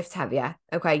 lift heavier.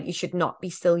 Okay. You should not be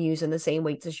still using the same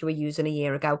weights as you were using a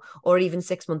year ago, or even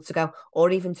 6 months ago, or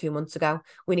even 2 months ago.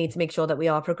 We need to make sure that we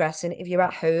are progressing. If you're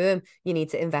at home, you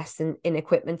need to invest in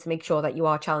equipment to make sure that you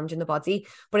are challenging the body.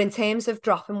 But in terms of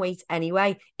dropping weight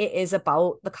anyway, it is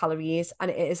about the calories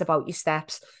and it is about your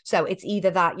steps. So it's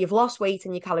either that you've lost weight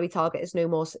and your calorie target is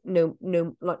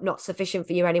not sufficient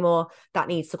for you anymore. That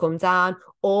needs to come down,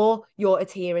 or your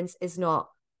adherence is not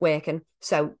working.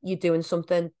 So you're doing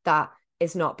something that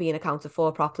is not being accounted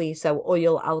for properly. So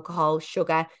oil, alcohol,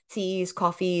 sugar, teas,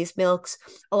 coffees, milks.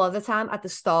 A lot of the time at the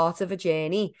start of a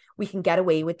journey, we can get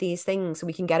away with these things.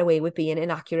 We can get away with being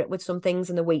inaccurate with some things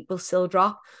and the weight will still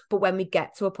drop. But when we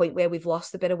get to a point where we've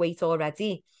lost a bit of weight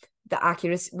already, the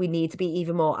accuracy, we need to be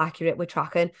even more accurate with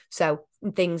tracking. So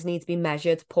things need to be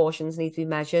measured, portions need to be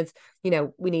measured. You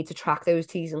know, we need to track those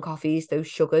teas and coffees, those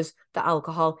sugars, the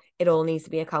alcohol. It all needs to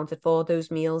be accounted for.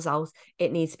 Those meals out,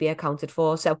 it needs to be accounted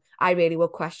for. So I really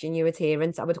would question your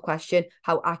adherence. I would question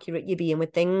how accurate you're being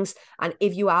with things. And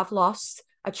if you have lost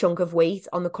a chunk of weight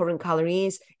on the current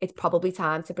calories, it's probably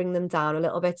time to bring them down a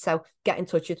little bit. So get in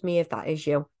touch with me if that is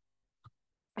you.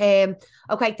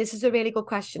 Okay, this is a really good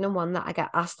question and one that I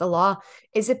get asked a lot.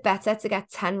 Is it better to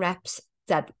get 10 reps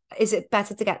dead? Is it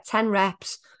better to get 10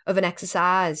 reps of an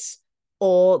exercise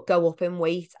or go up in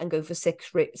weight and go for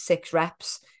six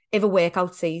reps if a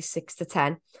workout says 6 to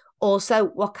 10? Also,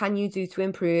 what can you do to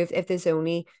improve if there's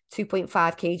only 2.5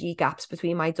 kg gaps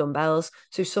between my dumbbells?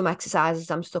 So some exercises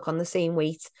I'm stuck on the same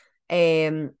weight,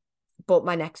 but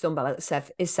my next dumbbell is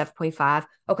 7.5.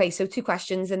 Okay, so two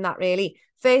questions in that really.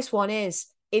 First one is,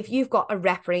 if you've got a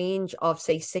rep range of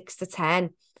say 6 to 10,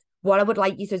 what I would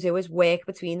like you to do is work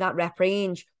between that rep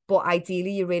range, but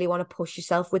ideally you really want to push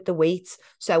yourself with the weights.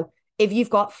 So if you've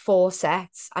got 4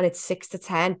 sets and it's 6 to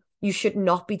 10, you should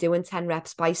not be doing 10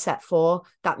 reps by set 4.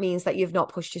 That means that you've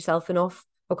not pushed yourself enough.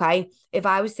 Okay. If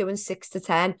I was doing 6 to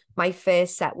 10, my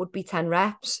first set would be 10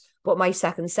 reps. But my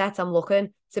second set, I'm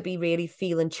looking to be really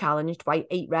feeling challenged by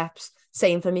 8 reps.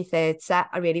 Same for my third set.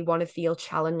 I really want to feel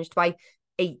challenged by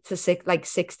 8 to 6, like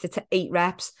 6 to 8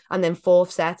 reps. And then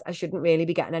fourth set, I shouldn't really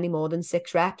be getting any more than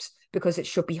 6 reps because it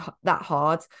should be that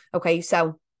hard. Okay.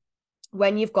 So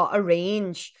when you've got a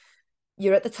range,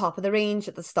 you're at the top of the range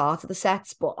at the start of the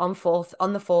sets, but on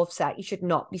the fourth set, you should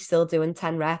not be still doing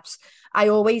 10 reps. I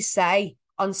always say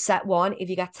on set 1, if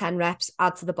you get 10 reps,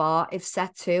 add to the bar. If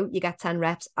set 2, you get 10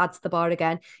 reps, add to the bar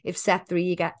again. If set 3,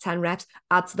 you get 10 reps,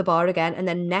 add to the bar again. And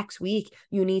then next week,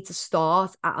 you need to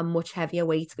start at a much heavier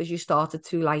weight because you started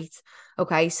too light.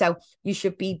 Okay, so you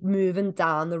should be moving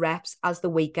down the reps as the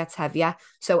weight gets heavier.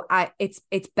 So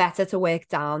it's better to work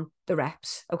down the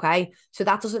reps. Okay, so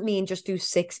that doesn't mean just do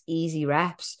 6 easy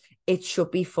reps. It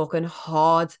should be fucking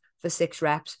hard for 6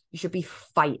 reps. You should be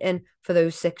fighting for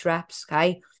those 6 reps.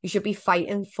 Okay, you should be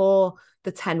fighting for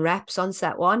the 10 reps on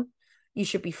set 1. You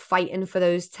should be fighting for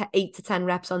those 8 to 10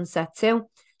 reps on set 2.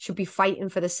 Should be fighting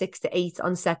for the 6 to 8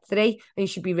 on set 3, and you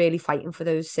should be really fighting for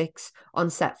those 6 on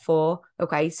set 4.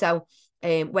 Okay, so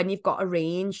when you've got a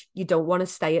range, you don't want to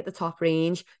stay at the top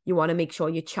range. You want to make sure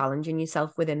you're challenging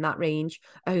yourself within that range.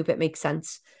 I hope it makes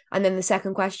sense. And then the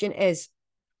second question is,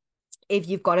 if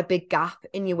you've got a big gap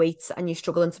in your weights and you're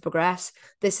struggling to progress,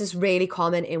 this is really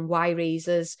common in Y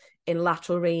raises, in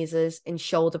lateral raises, in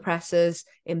shoulder presses,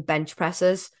 in bench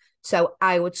presses. So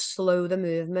I would slow the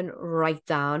movement right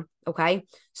down. Okay.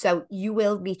 So you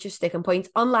will reach your sticking point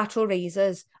on lateral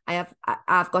raises.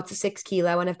 I've got to 6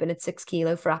 kilo and I've been at 6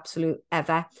 kilo for absolute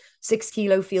ever. 6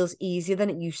 kilo feels easier than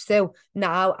it used to.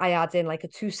 Now I add in like a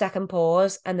 2-second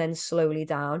pause and then slowly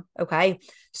down. Okay.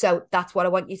 So that's what I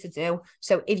want you to do.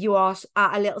 So if you are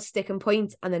at a little sticking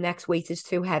point and the next weight is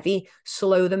too heavy,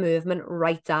 slow the movement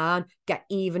right down, get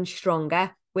even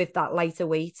stronger with that lighter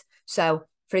weight. So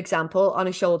for example, on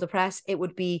a shoulder press, it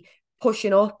would be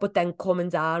pushing up, but then coming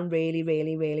down really,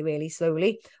 really, really, really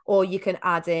slowly. Or you can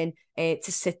add in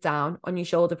to sit down on your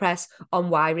shoulder press. On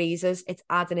Y raises, it's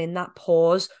adding in that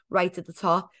pause right at the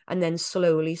top and then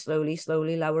slowly, slowly,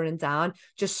 slowly lowering down.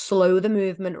 Just slow the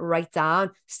movement right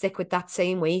down. Stick with that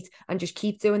same weight and just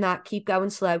keep doing that. Keep going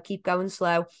slow, keep going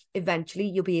slow. Eventually,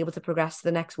 you'll be able to progress to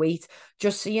the next weight.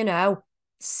 Just so you know,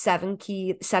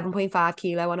 7.5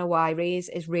 kilo on a Y raise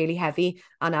is really heavy,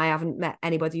 and I haven't met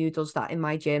anybody who does that in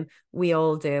my gym. We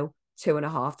all do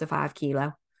 2.5 to 5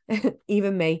 kilo,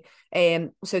 even me.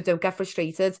 So don't get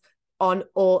frustrated. Not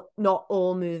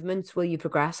all movements will you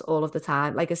progress all of the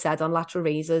time. Like I said, on lateral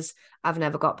raises, I've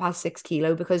never got past 6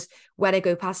 kilo because when I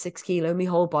go past 6 kilo, my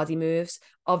whole body moves.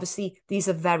 Obviously, these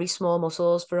are very small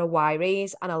muscles for a Y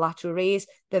raise and a lateral raise.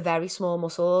 They're very small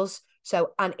muscles.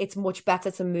 So, and it's much better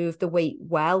to move the weight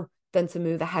well than to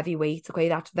move the heavy weight. Okay,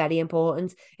 that's very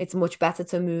important. It's much better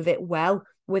to move it well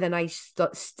with a nice,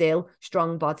 still,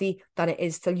 strong body than it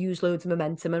is to use loads of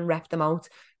momentum and rep them out.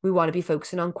 We want to be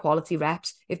focusing on quality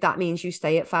reps. If that means you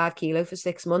stay at 5 kilo for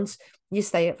 6 months, you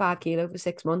stay at 5 kilo for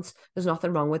 6 months. There's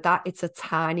nothing wrong with that. It's a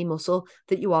tiny muscle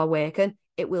that you are working.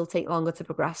 It will take longer to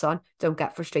progress on. Don't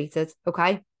get frustrated.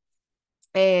 Okay.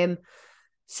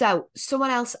 So someone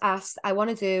else asked,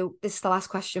 this is the last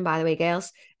question, by the way,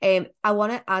 girls. I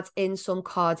want to add in some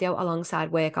cardio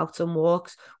alongside workouts and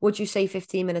walks. Would you say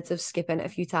 15 minutes of skipping a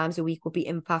few times a week would be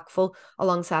impactful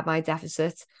alongside my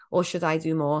deficit, or should I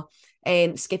do more?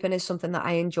 Skipping is something that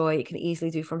I enjoy. It can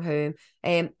easily do from home.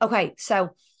 Okay, so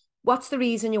what's the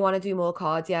reason you want to do more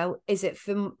cardio? Is it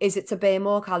to burn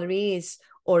more calories,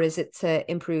 or is it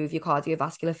to improve your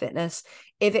cardiovascular fitness?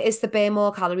 If it is to burn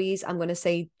more calories, I'm going to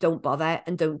say don't bother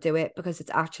and don't do it because it's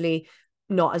actually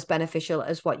not as beneficial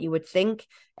as what you would think.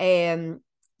 But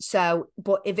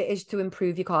if it is to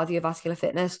improve your cardiovascular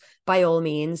fitness, by all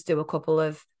means, do a couple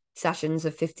of sessions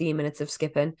of 15 minutes of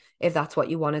skipping if that's what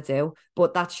you want to do.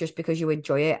 But that's just because you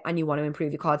enjoy it and you want to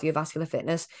improve your cardiovascular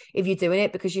fitness. If you're doing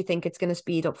it because you think it's going to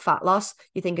speed up fat loss,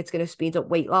 you think it's going to speed up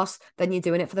weight loss, then you're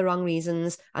doing it for the wrong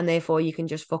reasons, and therefore you can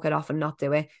just fuck it off and not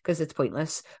do it because it's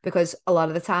pointless. Because a lot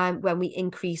of the time when we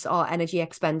increase our energy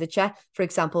expenditure, for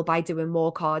example, by doing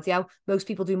more cardio, most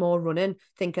people do more running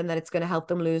thinking that it's going to help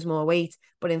them lose more weight,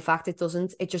 but in fact it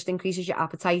doesn't. It just increases your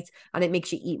appetite and it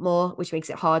makes you eat more, which makes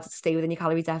it harder to stay within your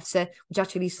calorie deficit, which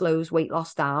actually slows weight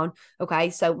loss down.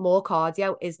 Okay, so more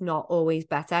cardio is not always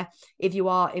better. If you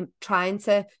are trying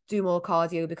to do more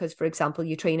cardio because, for example,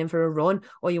 you're training for a run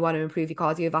or you want to improve your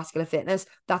cardiovascular fitness,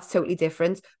 that's totally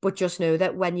different. But just know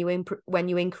that when you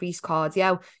increase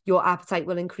cardio, your appetite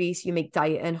will increase, you make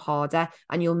dieting harder,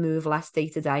 and you'll move less day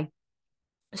to day.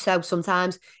 So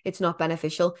sometimes it's not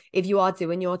beneficial. If you are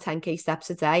doing your 10K steps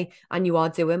a day and you are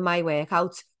doing my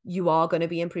workouts, you are going to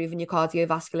be improving your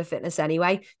cardiovascular fitness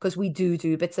anyway, because we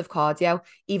do bits of cardio,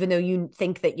 even though you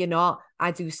think that you're not.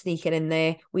 I do sneak it in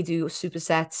there. We do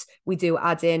supersets. We do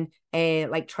add in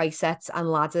like triceps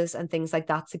and ladders and things like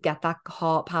that to get that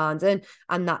heart pounding,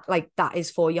 and that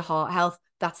is for your heart health.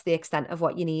 That's the extent of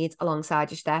what you need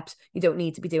alongside your steps. You don't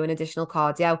need to be doing additional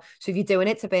cardio. So if you're doing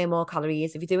it to burn more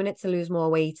calories, if you're doing it to lose more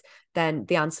weight, then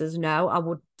the answer is no. I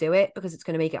would do it because it's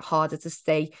going to make it harder to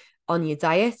stay on your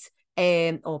diet.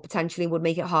 Or potentially would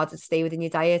make it harder to stay within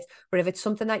your diet. But if it's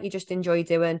something that you just enjoy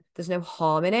doing, there's no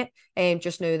harm in it.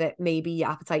 Just know that maybe your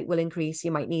appetite will increase.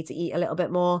 You might need to eat a little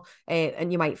bit more,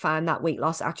 and you might find that weight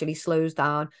loss actually slows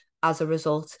down as a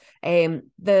result.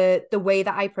 The way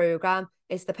that I program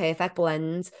is the perfect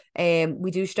blend.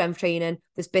 We do strength training.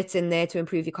 There's bits in there to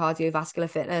improve your cardiovascular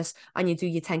fitness, and you do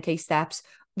your 10K steps.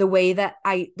 The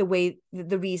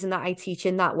reason that I teach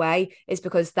in that way is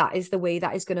because that is the way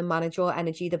that is going to manage your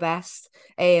energy the best.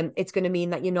 It's going to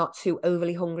mean that you're not too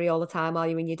overly hungry all the time while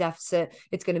you're in your deficit.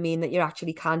 It's going to mean that you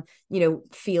actually can,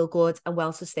 feel good and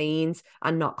well sustained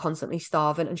and not constantly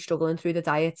starving and struggling through the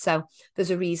diet. So there's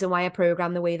a reason why I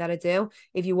program the way that I do.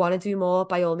 If you want to do more,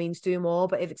 by all means do more.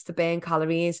 But if it's to burn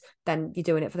calories, then you're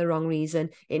doing it for the wrong reason.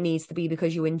 It needs to be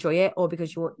because you enjoy it or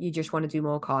because you just want to do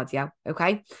more cardio.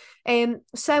 Okay.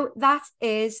 So that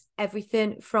is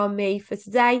everything from me for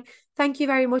today. Thank you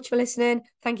very much for listening.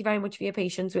 Thank you very much for your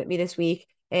patience with me this week.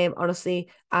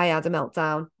 Honestly, I had a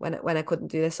meltdown when I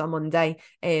couldn't do this on Monday.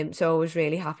 So I was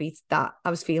really happy that I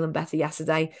was feeling better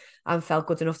yesterday and felt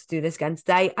good enough to do this again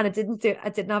today. And I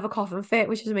didn't have a coughing fit,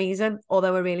 which is amazing.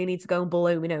 Although I really need to go and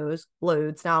blow my nose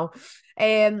loads now.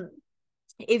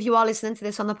 If you are listening to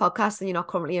this on the podcast and you're not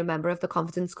currently a member of the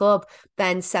Confidence Club,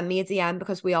 then send me a DM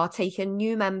because we are taking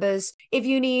new members. If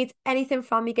you need anything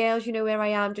from me, girls, you know where I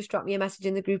am. Just drop me a message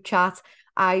in the group chat.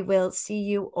 I will see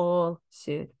you all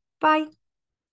soon. Bye.